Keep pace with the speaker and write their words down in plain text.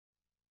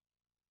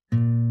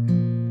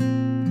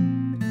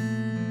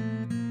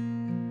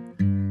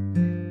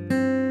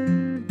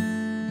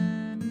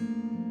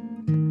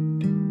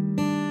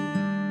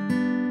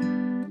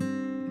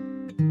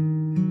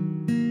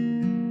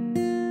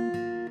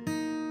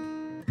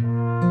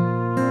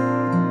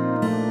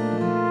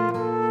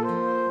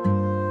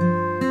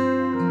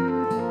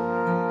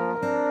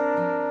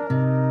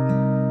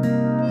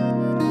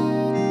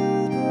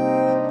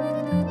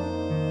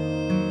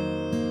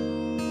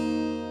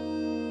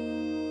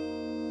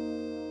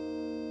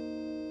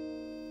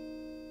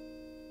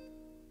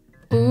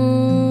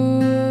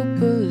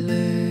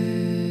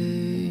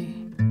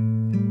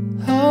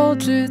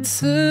几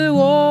次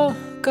我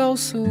告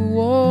诉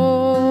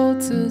我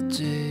自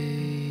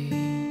己，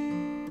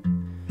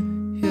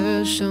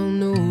越想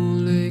努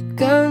力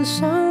赶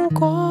上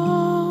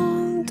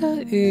光的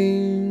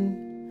影，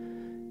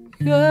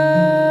越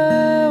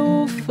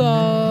无法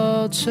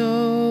抽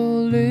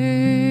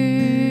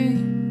离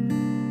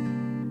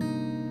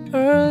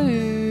而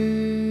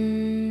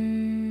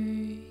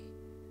已，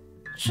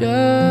觉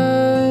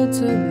得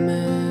美，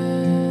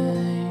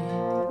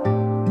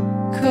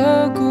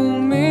刻骨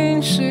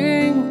铭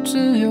心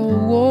只有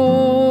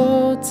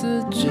我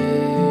自己，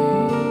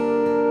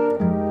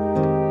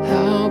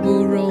好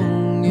不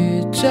容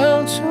易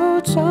交出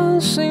真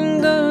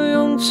心的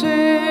勇气，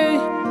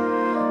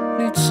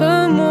你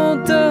沉默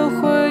的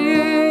回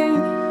应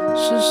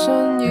是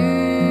善意，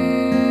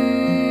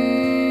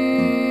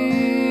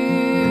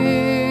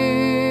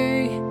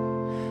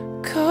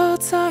刻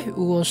在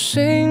我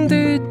心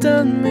底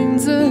的名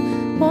字，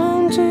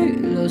忘记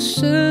了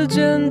时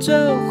间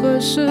这回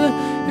事，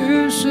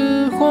于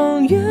是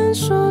谎言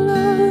说了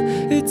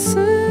一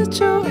次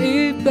就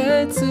一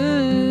辈子，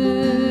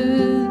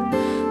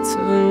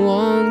曾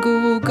顽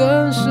固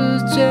跟世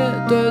界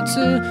对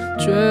峙，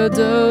觉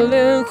得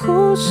连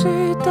呼吸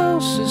都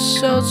是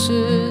奢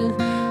侈，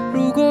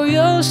如果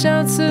有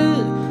下次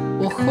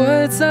我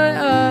会再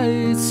爱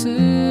一次，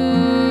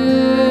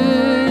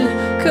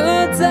刻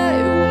在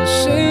我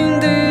心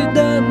底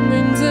的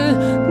名字，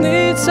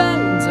你藏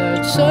在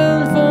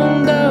尘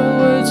封的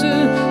位置，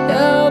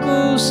要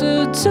不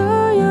是这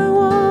样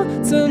我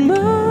怎么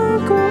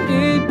过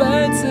一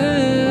辈子，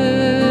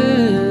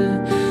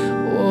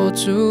我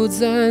住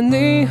在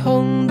霓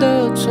虹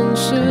的城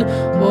市，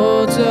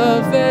握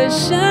着飞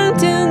向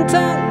天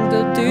堂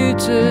的地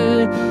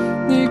址，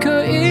你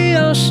可以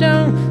翱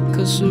翔，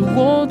可是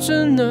我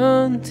只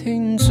能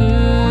停止。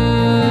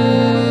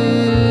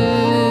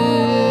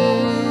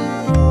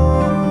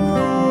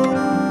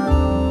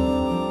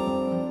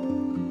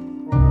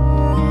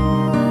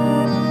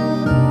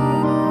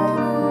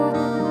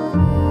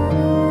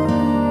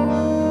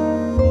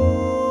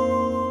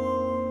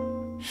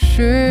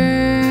寻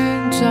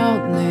找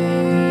你，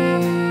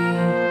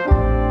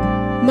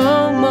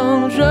茫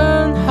茫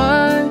人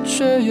海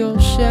却又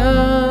想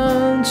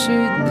起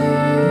你，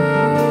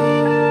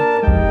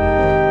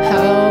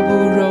好不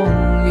容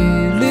易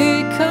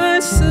离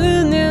开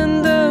思念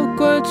的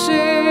轨迹，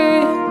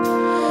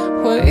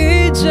回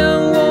忆将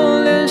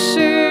我联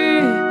系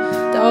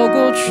到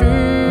过去，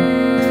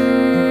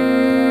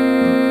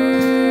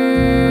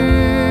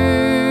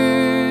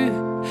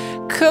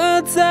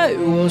刻在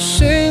我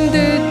心底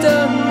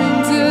的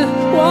名字，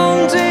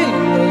忘记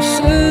了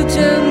时间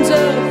这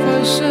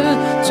回事，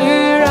既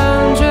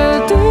然决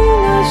定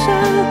爱上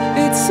一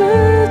次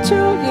就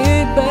一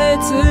辈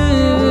子，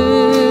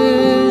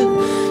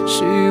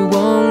希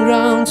望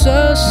让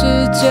这世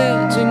界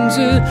静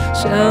止，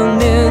想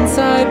念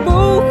才不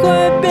会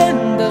变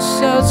得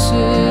奢侈，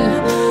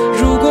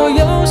如果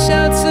有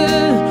下次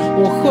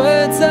我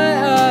会再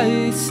爱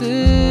一次，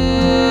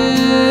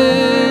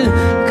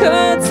刻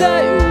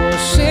在我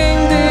心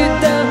底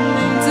的名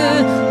字，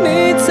你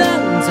藏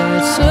在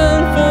尘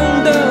封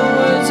的位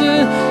置，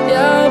要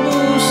不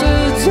是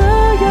这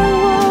样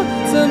我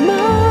怎么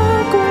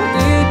过一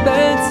辈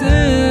子，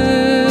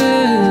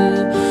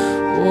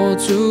我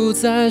住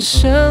在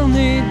想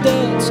你的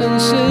城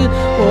市，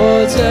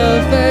握着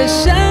飞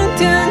向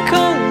天空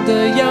的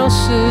钥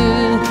匙，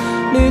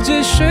你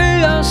继续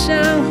翱翔，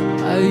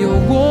还有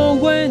我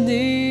为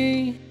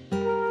你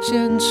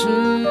坚持。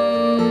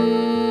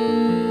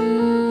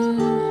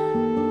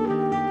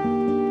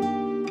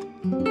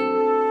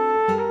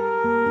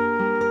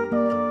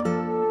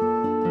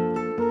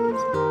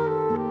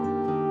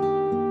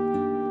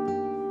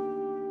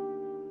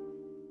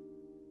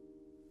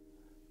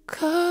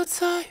刻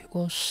在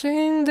我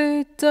心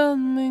底的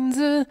名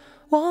字，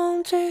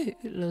忘记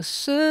了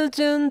时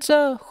间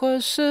这回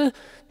事，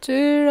既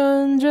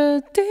然决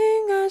定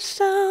爱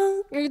上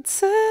一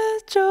次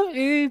就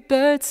一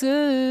辈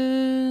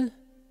子，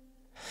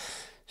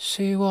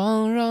希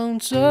望让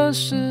这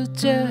世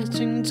界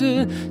静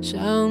止，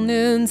想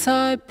念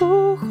才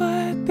不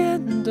会变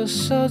得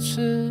奢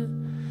侈，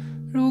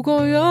如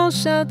果有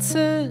下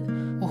次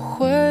我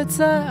会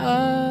再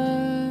爱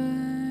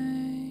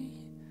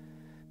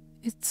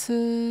一次。